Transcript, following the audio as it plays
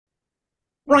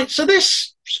Right, so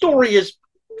this story is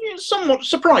somewhat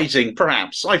surprising,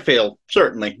 perhaps, I feel,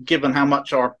 certainly, given how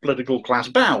much our political class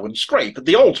bow and scrape at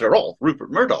the altar of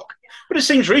Rupert Murdoch. But it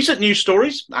seems recent news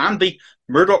stories and the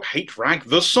Murdoch hate rag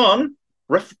The Sun,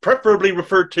 preferably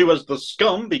referred to as the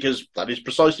Scum, because that is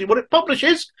precisely what it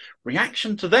publishes,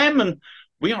 reaction to them, and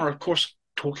we are, of course,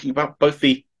 talking about both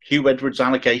the Huw Edwards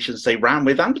allegations they ran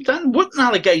with and the Dan Wootton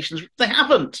allegations, which they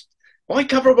haven't. Why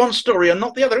cover one story and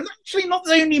not the other? And actually, not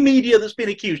the only media that's been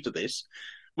accused of this,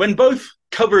 when both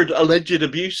covered alleged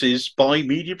abuses by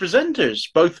media presenters.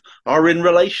 Both are in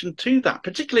relation to that,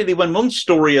 particularly when one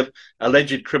story of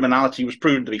alleged criminality was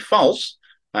proven to be false.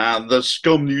 The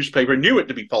Scum newspaper knew it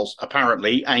to be false,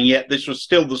 apparently, and yet this was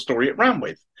still the story it ran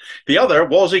with. The other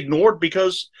was ignored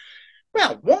because,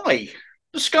 well, why?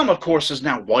 The Scum, of course, has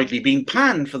now widely been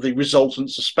panned for the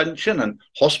resultant suspension and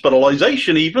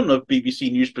hospitalisation even of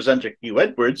BBC News presenter Huw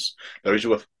Edwards. Those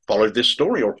who have followed this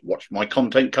story or watched my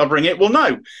content covering it will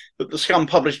know that the Scum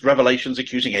published revelations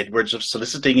accusing Edwards of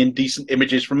soliciting indecent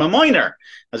images from a minor.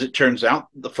 As it turns out,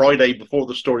 the Friday before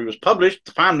the story was published,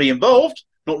 the family involved,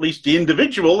 not least the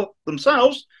individual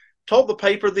themselves, told the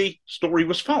paper the story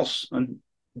was false and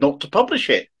not to publish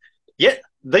it. Yet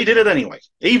they did it anyway,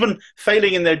 even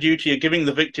failing in their duty of giving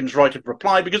the victims right of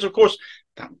reply, because, of course,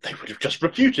 they would have just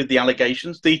refuted the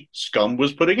allegations the Scum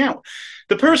was putting out.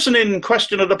 The person in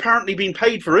question had apparently been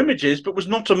paid for images, but was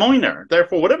not a minor.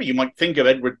 Therefore, whatever you might think of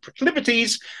Edward's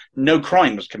proclivities, no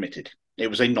crime was committed. It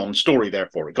was a non-story,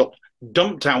 therefore. It got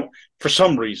dumped out for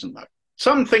some reason, though.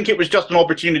 Some think it was just an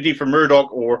opportunity for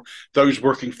Murdoch or those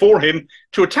working for him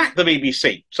to attack the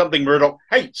BBC, something Murdoch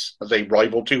hates as a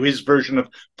rival to his version of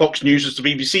Fox News as the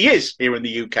BBC is here in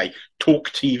the UK,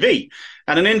 Talk TV.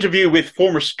 And an interview with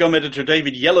former Scum editor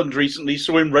David Yelland recently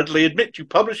saw him readily admit to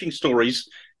publishing stories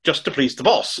just to please the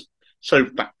boss. So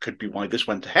that could be why this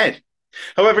went ahead.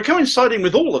 However, coinciding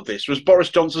with all of this was Boris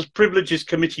Johnson's Privileges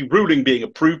Committee ruling being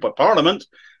approved by Parliament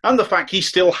and the fact he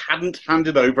still hadn't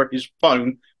handed over his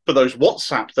phone for those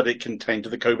WhatsApps that it contained to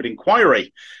the COVID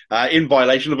inquiry, in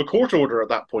violation of a court order at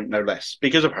that point, no less,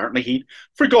 because apparently he'd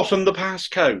forgotten the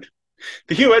passcode.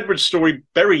 The Huw Edwards story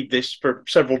buried this for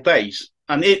several days,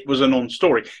 and it was a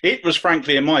non-story. It was,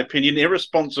 frankly, in my opinion,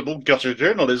 irresponsible gutter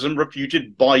journalism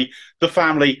reputed by the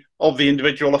family of the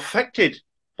individual affected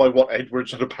by what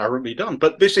Edwards had apparently done.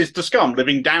 But this is the Scum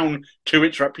living down to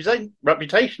its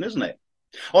reputation, isn't it?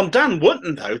 On Dan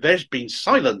Wootton, though, there's been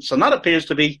silence, and that appears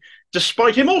to be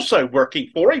despite him also working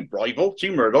for a rival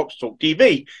to Murdoch's Talk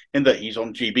TV, in that he's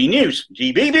on GB News,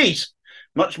 GBBs.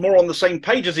 Much more on the same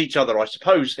page as each other, I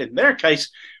suppose. In their case,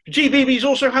 GBBs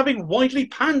also having widely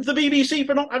panned the BBC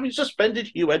for not having suspended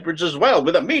Huw Edwards as well,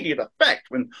 with immediate effect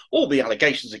when all the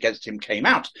allegations against him came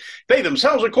out. They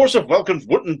themselves, of course, have welcomed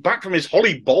Wootton back from his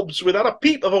holly bobs without a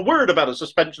peep of a word about a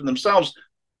suspension themselves.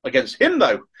 Against him,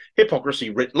 though, hypocrisy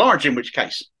writ large, in which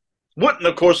case. Wootton,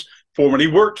 of course, formerly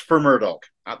worked for Murdoch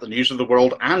at the News of the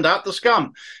World and at the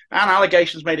Scum, and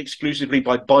allegations made exclusively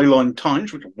by Byline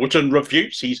Times, which Wootton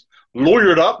refutes. He's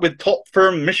lawyered up with top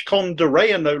firm Mishcon de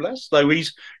Rea, no less, though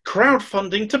he's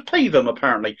crowdfunding to pay them,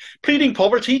 apparently, pleading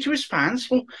poverty to his fans.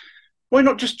 Well, why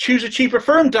not just choose a cheaper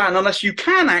firm, Dan, unless you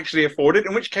can actually afford it,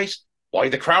 in which case, why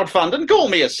the crowdfund? And call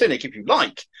me a cynic if you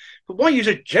like. But why use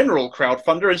a general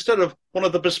crowdfunder instead of one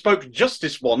of the bespoke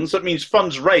justice ones that means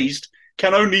funds raised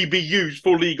can only be used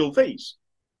for legal fees?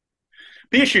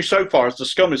 The issue so far as the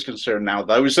Scum is concerned now,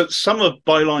 though, is that some of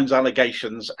Byline's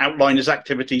allegations outline his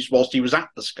activities whilst he was at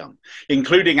the Scum,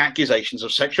 including accusations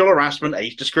of sexual harassment,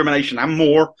 age discrimination, and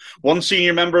more. One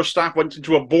senior member of staff went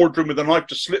into a boardroom with a knife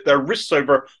to slit their wrists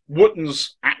over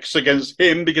Wootton's acts against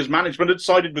him because management had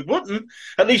sided with Wootton.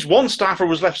 At least one staffer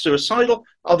was left suicidal,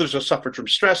 others have suffered from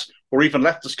stress, or even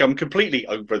left the Scum completely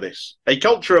over this. A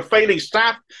culture of failing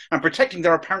staff and protecting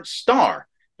their apparent star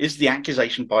is the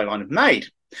accusation Byline have made.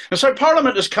 And so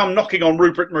Parliament has come knocking on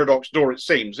Rupert Murdoch's door, it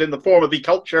seems, in the form of the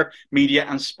Culture, Media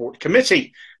and Sport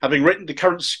Committee, having written to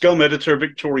current Scum editor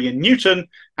Victoria Newton,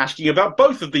 asking about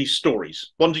both of these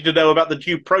stories, wanting to know about the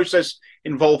due process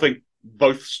involving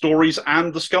both stories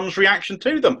and the Scum's reaction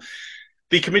to them.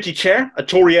 The committee chair, a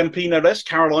Tory MP no less,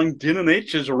 Caroline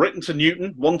Dinenage, has written to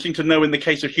Newton, wanting to know in the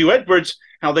case of Huw Edwards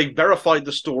how they verified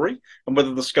the story and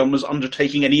whether the Scum was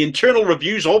undertaking any internal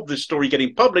reviews of this story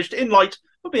getting published in light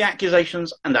of the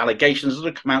accusations and allegations that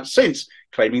have come out since,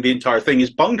 claiming the entire thing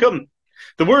is bunkum.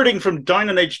 The wording from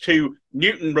Dinenage to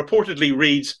Newton reportedly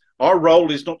reads, Our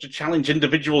role is not to challenge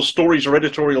individual stories or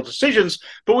editorial decisions,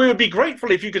 but we would be grateful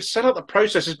if you could set out the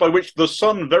processes by which The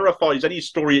Sun verifies any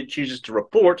story it chooses to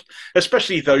report,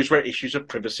 especially those where issues of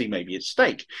privacy may be at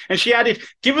stake. And she added,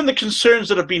 given the concerns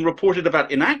that have been reported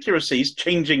about inaccuracies,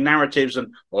 changing narratives,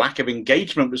 and lack of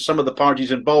engagement with some of the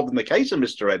parties involved in the case of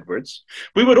Mr. Edwards,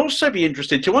 we would also be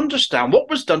interested to understand what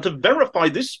was done to verify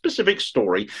this specific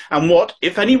story and what,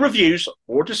 if any, reviews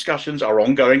or discussions are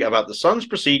ongoing about The Sun's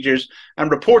procedures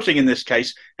and reporting in this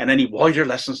case, and any wider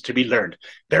lessons to be learned.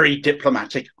 Very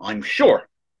diplomatic, I'm sure.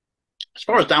 As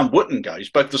far as Dan Wootton goes,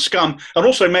 both the Scum and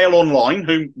also Mail Online,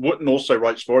 whom Wootton also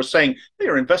writes for, are saying they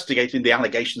are investigating the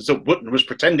allegations that Wootton was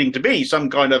pretending to be some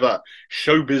kind of a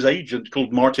showbiz agent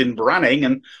called Martin Branning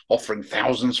and offering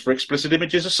thousands for explicit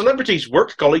images of celebrities,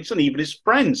 work colleagues, and even his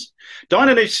friends.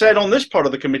 Dinah said on this part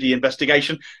of the committee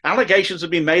investigation, allegations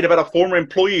have been made about a former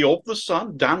employee of the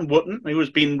Sun, Dan Wootton, who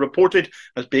has been reported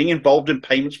as being involved in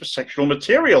payments for sexual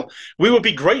material. We would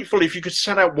be grateful if you could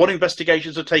set out what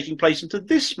investigations are taking place into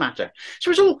this matter.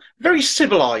 So it's all very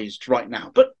civilised right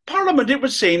now. But Parliament, it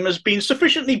would seem, has been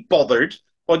sufficiently bothered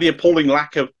by the appalling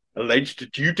lack of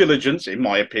alleged due diligence, in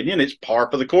my opinion. It's par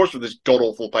for the course with this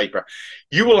god-awful paper.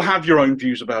 You will have your own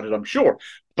views about it, I'm sure.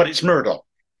 But it's Murdoch.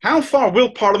 How far will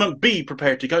Parliament be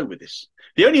prepared to go with this?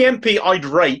 The only MP I'd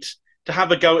rate to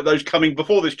have a go at those coming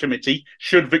before this committee,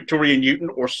 should Victoria Newton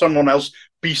or someone else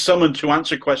be summoned to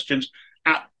answer questions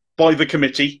by the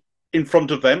committee in front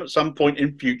of them at some point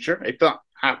in future, if that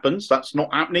happens. That's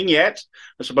not happening yet.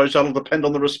 I suppose that'll depend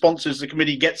on the responses the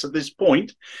committee gets at this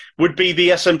point, would be the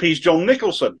SNP's John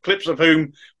Nicholson, clips of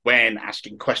whom, when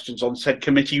asking questions on said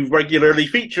committee, regularly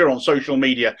feature on social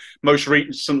media. Most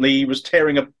recently, he was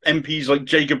tearing up MPs like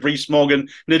Jacob Rees-Mogg and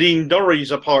Nadine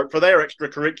Dorries apart for their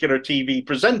extracurricular TV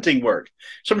presenting work.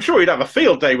 So I'm sure he'd have a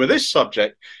field day with this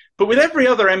subject. But with every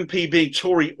other MP being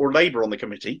Tory or Labour on the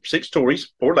committee, 6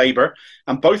 Tories, 4 Labour,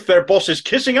 and both their bosses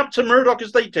kissing up to Murdoch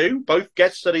as they do, both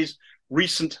guests at his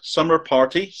recent summer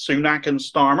party, Sunak and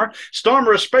Starmer.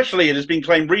 Starmer especially, it has been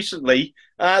claimed recently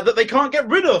that they can't get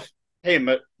rid of him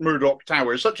at Murdoch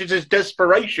Towers, such as his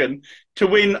desperation to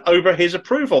win over his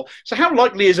approval. So how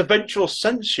likely is eventual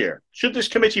censure, should this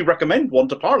committee recommend one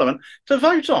to Parliament, to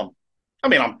vote on? I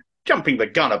mean, I'm jumping the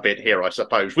gun a bit here, I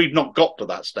suppose. We've not got to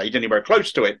that stage, anywhere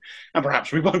close to it, and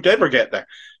perhaps we won't ever get there.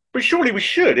 But surely we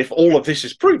should, if all of this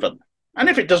is proven. And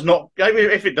if it does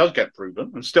get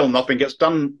proven and still nothing gets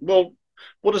done, well,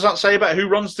 what does that say about who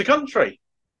runs the country?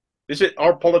 Is it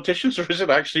our politicians, or is it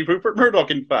actually Rupert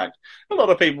Murdoch, in fact? A lot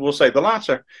of people will say the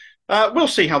latter. We'll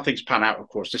see how things pan out, of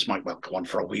course. This might well go on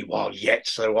for a wee while yet,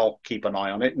 so I'll keep an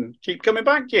eye on it and keep coming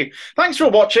back to you. Thanks for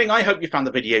watching. I hope you found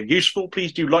the video useful.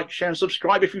 Please do like, share, and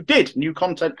subscribe if you did. New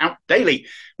content out daily.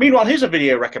 Meanwhile, here's a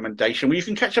video recommendation where you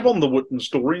can catch up on the Wootton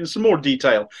story in some more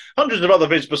detail. Hundreds of other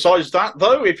vids besides that,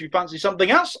 though, if you fancy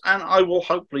something else, and I will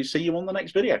hopefully see you on the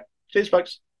next video. Cheers,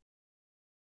 folks.